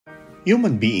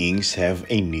Human beings have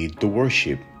a need to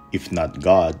worship. If not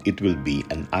God, it will be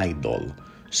an idol.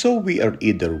 So we are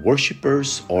either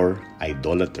worshippers or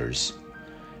idolaters.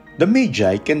 The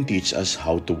Magi can teach us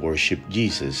how to worship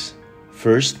Jesus.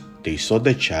 First, they saw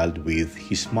the child with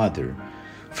his mother.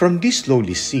 From this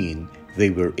lowly scene, they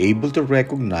were able to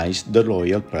recognize the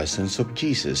royal presence of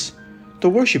Jesus. To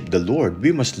worship the Lord,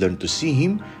 we must learn to see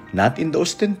Him not in the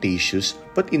ostentatious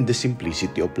but in the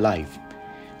simplicity of life.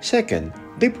 Second,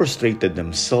 they prostrated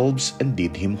themselves and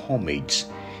did Him homage.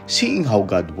 Seeing how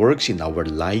God works in our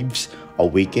lives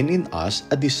awakened in us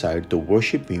a desire to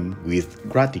worship Him with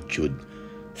gratitude.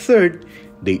 Third,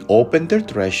 they opened their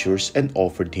treasures and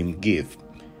offered Him gift.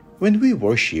 When we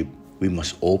worship, we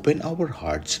must open our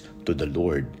hearts to the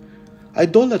Lord.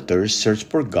 Idolaters search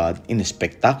for God in a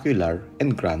spectacular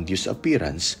and grandiose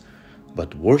appearance,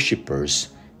 but worshippers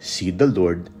see the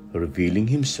Lord revealing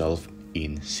Himself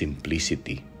in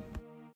simplicity.